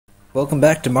Welcome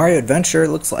back to Mario Adventure.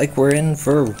 Looks like we're in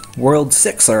for World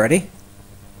 6 already.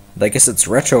 But I guess it's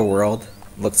Retro World,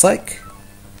 looks like.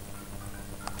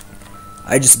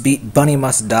 I just beat Bunny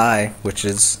Must Die, which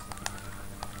is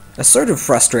a sort of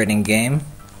frustrating game,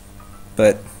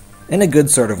 but in a good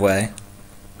sort of way.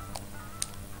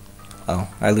 Oh,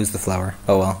 I lose the flower.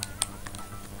 Oh well.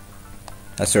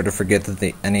 I sort of forget that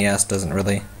the NES doesn't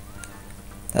really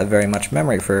have very much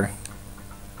memory for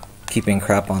keeping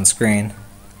crap on screen.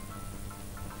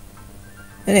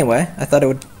 Anyway,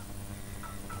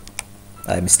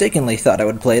 I mistakenly thought I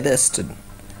would play this to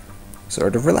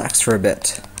sort of relax for a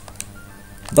bit.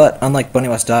 But, unlike Bunny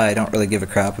Must Die, I don't really give a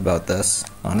crap about this,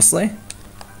 honestly.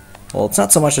 Well, it's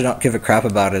not so much I don't give a crap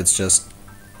about it, it's just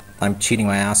I'm cheating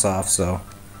my ass off, so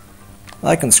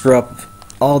I can screw up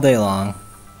all day long,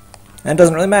 and it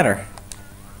doesn't really matter.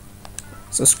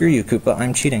 So screw you, Koopa,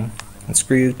 I'm cheating. And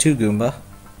screw you too, Goomba.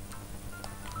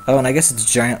 Oh, and I guess it's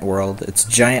Giant World. It's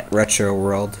Giant Retro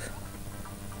World.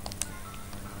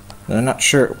 And I'm not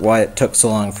sure why it took so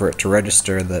long for it to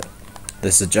register that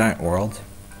this is a Giant World.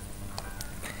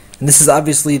 And this is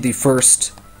obviously the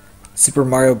first Super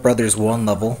Mario Bros. 1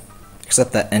 level,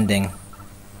 except that ending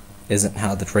isn't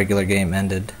how the regular game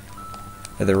ended,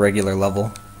 or the regular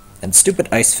level. And stupid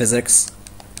ice physics.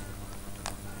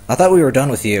 I thought we were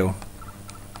done with you.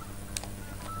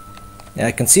 Yeah,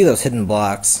 I can see those hidden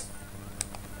blocks.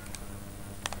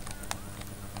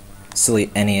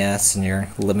 Silly NES and your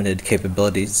limited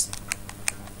capabilities.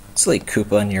 Silly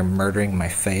Koopa and your murdering my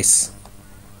face.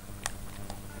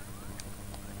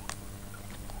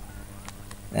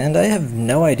 And I have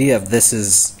no idea if this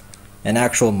is an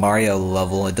actual Mario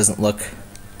level. It doesn't look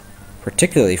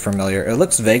particularly familiar. It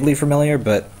looks vaguely familiar,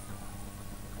 but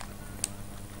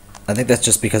I think that's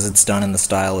just because it's done in the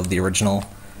style of the original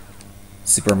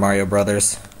Super Mario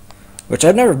Brothers. Which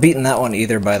I've never beaten that one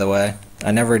either, by the way.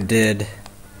 I never did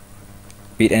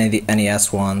beat any of the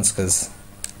NES ones, because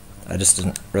I just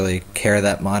didn't really care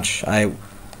that much. I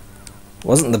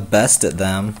wasn't the best at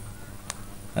them.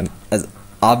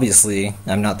 Obviously,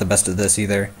 I'm not the best at this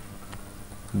either.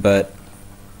 But,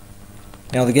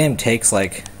 you know, the game takes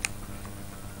like,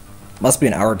 must be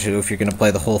an hour or two if you're going to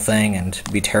play the whole thing and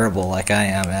be terrible like I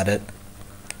am at it.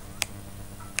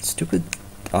 Stupid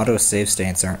auto-save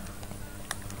states aren't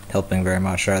helping very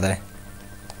much, are they?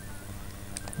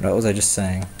 What was I just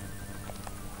saying?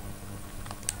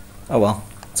 Oh well,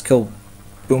 let's kill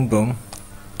Boom Boom.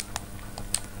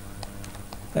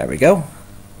 There we go.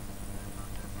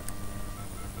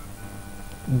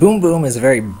 Boom Boom is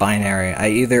very binary. I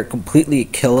either completely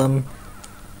kill him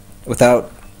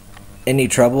without any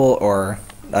trouble, or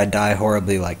I die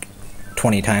horribly like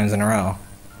 20 times in a row.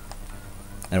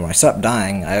 And when I stop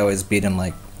dying, I always beat him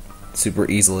like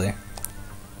super easily.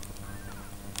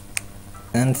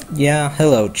 And yeah,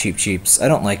 hello Cheep Cheeps. I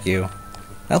don't like you.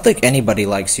 I don't think anybody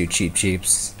likes you, Cheep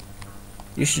Cheeps.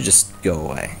 You should just go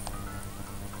away.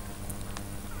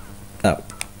 Oh,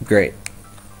 great.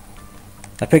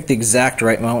 I picked the exact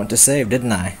right moment to save,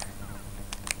 didn't I?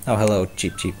 Oh, hello,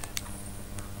 Cheep Cheep.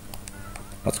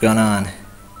 What's going on?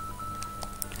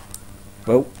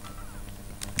 Whoa.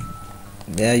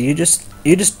 Yeah, you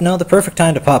just know the perfect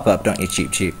time to pop up, don't you,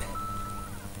 Cheep Cheep?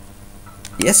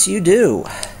 Yes, you do.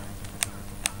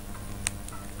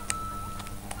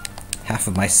 Half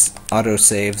of my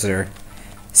autosaves are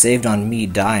saved on me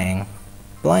dying.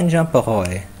 Blind jump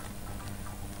ahoy.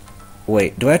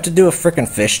 Wait, do I have to do a frickin'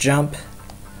 fish jump?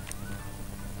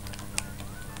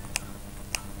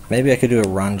 Maybe I could do a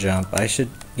run jump. I should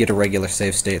get a regular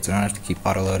save state so I don't have to keep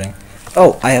auto-loading.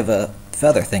 Oh, I have a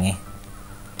feather thingy.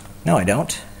 No, I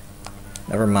don't.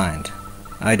 Never mind.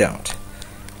 I don't.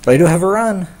 But I do have a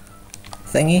run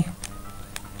thingy.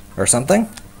 Or something.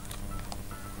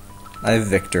 I have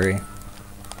victory.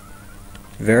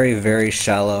 Very, very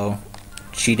shallow,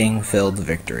 cheating-filled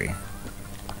victory.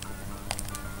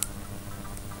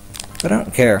 But I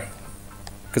don't care,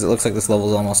 because it looks like this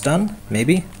level's almost done,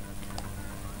 maybe?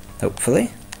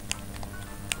 Hopefully.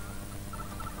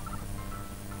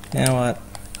 You know what?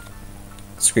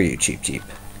 Screw you, Cheep Cheep.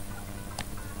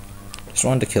 Just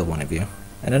wanted to kill one of you.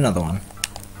 And another one.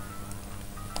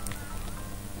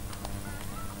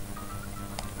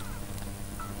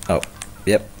 Oh,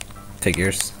 yep.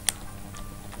 Figures.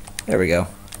 There we go.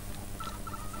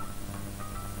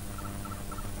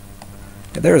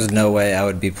 There is no way I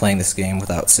would be playing this game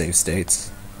without save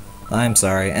states. I'm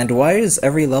sorry. And why is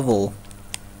every level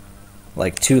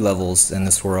like 2 levels in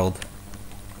this world?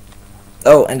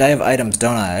 Oh, and I have items,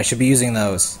 don't I? I should be using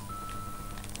those.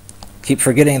 Keep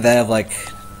forgetting that I have like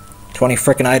 20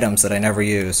 frickin' items that I never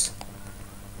use.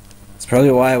 It's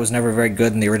probably why I was never very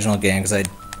good in the original game, because I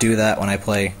do that when I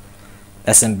play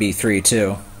SMB3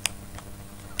 too.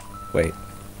 Wait.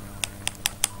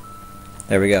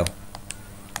 There we go.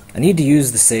 I need to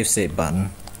use the save state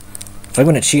button. If I'm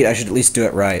going to cheat, I should at least do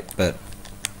it right, but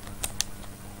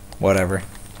whatever.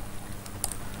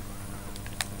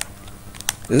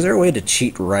 Is there a way to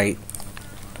cheat right?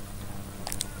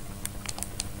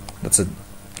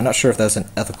 I'm not sure if that's an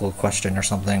ethical question or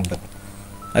something, but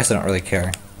I guess I don't really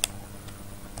care.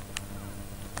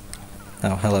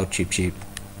 Oh, hello, Cheep Cheep.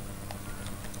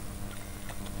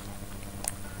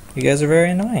 You guys are very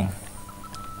annoying.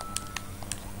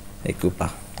 Hey,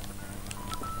 Koopa.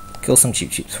 Kill some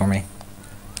Cheep Cheeps for me.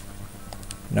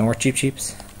 No more Cheep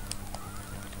Cheeps?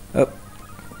 Oh.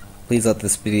 Please let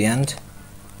this be the end.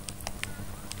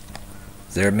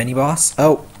 Is there a mini-boss?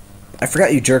 Oh! I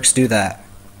forgot you jerks do that.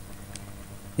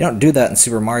 You don't do that in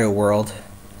Super Mario World.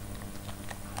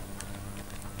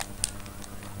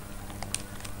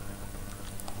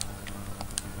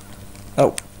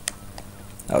 Oh.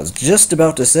 I was just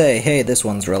about to say, hey, this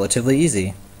one's relatively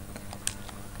easy.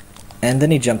 And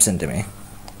then he jumps into me.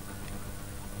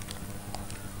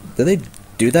 Do they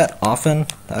do that often?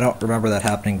 I don't remember that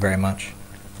happening very much.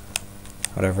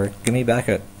 Whatever. Give me back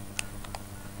a...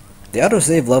 The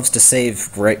autosave loves to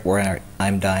save right where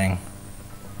I'm dying.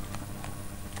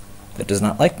 It does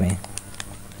not like me.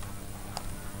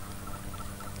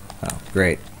 Oh,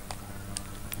 great.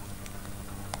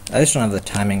 I just don't have the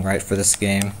timing right for this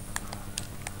game.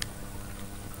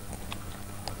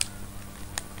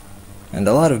 And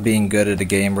a lot of being good at a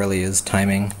game really is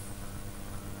timing.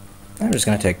 I'm just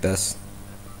gonna take this.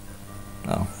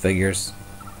 Oh, figures.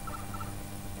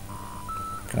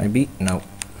 Can I beat? Nope.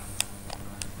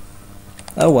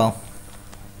 Oh well.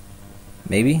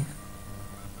 Maybe?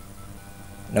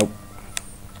 Nope.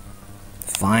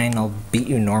 Fine, I'll beat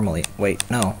you normally. Wait,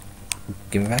 no.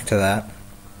 Give me back to that.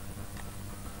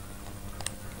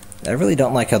 I really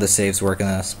don't like how the saves work in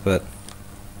this, but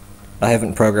I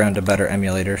haven't programmed a better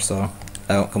emulator, so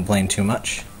I won't complain too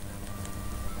much.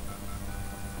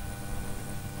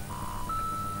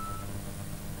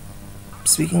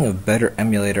 Speaking of better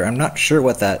emulator, I'm not sure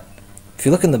what that... If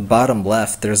you look in the bottom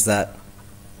left, there's that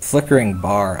flickering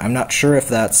bar. I'm not sure if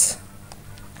that's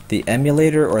the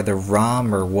emulator or the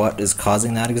ROM or what is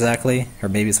causing that exactly, or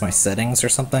maybe it's my settings or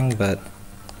something, but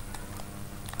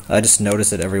I just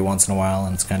notice it every once in a while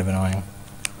and it's kind of annoying.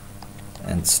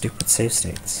 And stupid save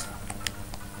states.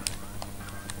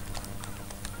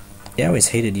 Yeah, I always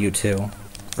hated you too.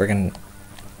 Friggin'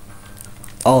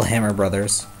 all Hammer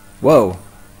Brothers. Whoa!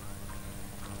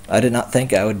 I did not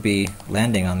think I would be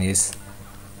landing on these,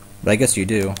 but I guess you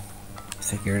do.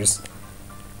 Figures.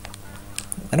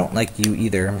 I don't like you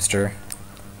either, Mr.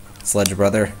 Sledge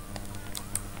Brother.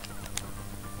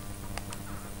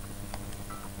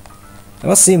 It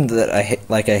must seem that I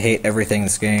hate everything in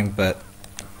this game, but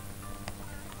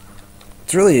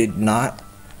it's really not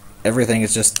everything.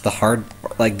 It's just the hard,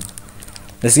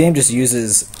 this game just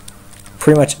uses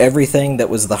pretty much everything that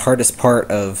was the hardest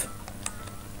part of,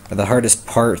 or the hardest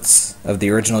parts of the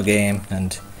original game,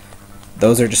 and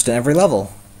those are just in every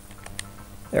level.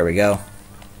 There we go.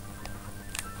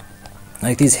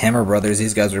 Like these Hammer Brothers,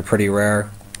 these guys are pretty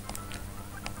rare.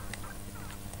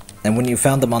 And when you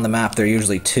found them on the map, they're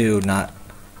usually 2, not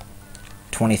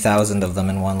 20,000 of them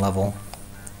in one level.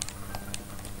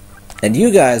 And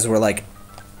you guys were like,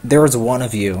 there was one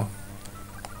of you.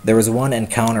 There was one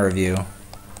encounter of you.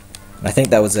 And I think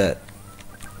that was it.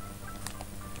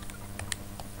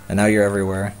 And now you're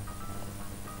everywhere.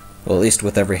 Well, at least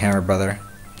with every Hammer Brother.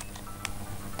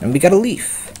 And we got a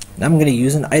leaf. Now I'm going to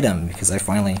use an item, because I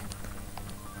finally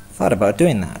thought about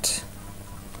doing that.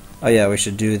 Oh yeah, we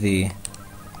should do the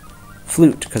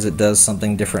flute, because it does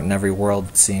something different in every world,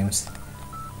 it seems.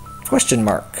 Question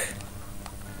mark.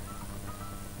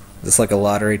 Is this like a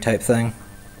lottery type thing?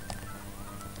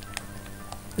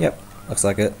 Yep, looks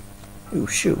like it. Ooh,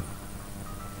 shoe.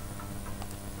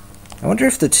 I wonder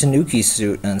if the Tanuki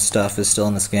suit and stuff is still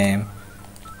in this game.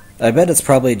 I bet it's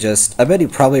probably just... I bet he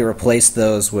probably replaced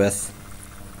those with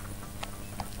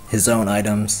his own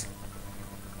items.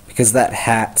 Because that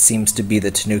hat seems to be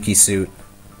the Tanuki suit.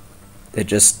 It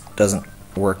just doesn't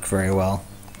work very well.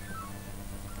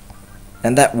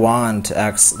 And that wand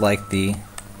acts like the...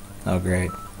 Oh,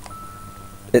 great.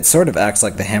 It sort of acts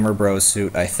like the Hammer Bros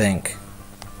suit, I think.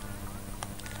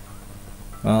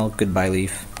 Well, goodbye,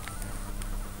 Leaf.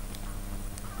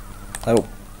 Oh,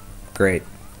 great.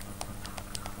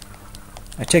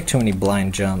 I take too many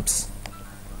blind jumps.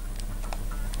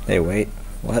 Hey, wait.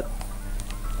 What?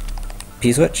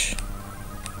 P-switch?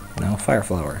 No, fire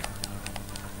flower.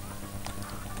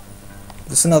 Is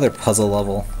this another puzzle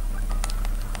level?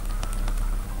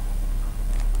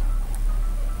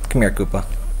 Come here, Koopa.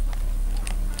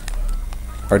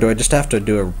 Or do I just have to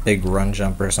do a big run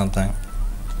jump or something?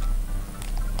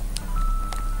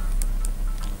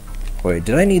 Wait,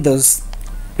 did I need those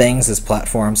things as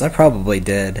platforms? I probably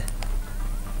did.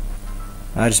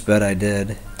 I just bet I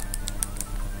did.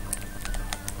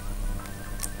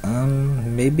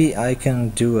 Maybe I can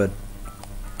do a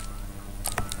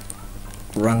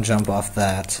run jump off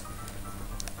that.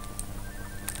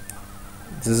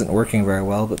 This isn't working very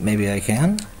well, but maybe I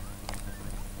can?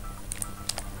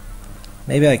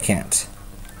 Maybe I can't.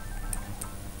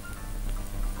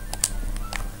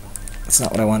 That's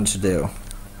not what I wanted to do.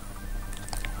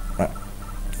 What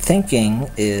I'm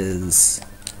thinking is...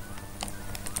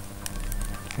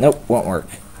 Nope, won't work.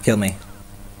 Kill me.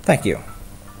 Thank you.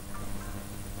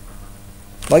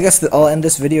 Well, I guess I'll end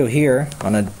this video here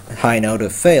on a high note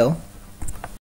of fail.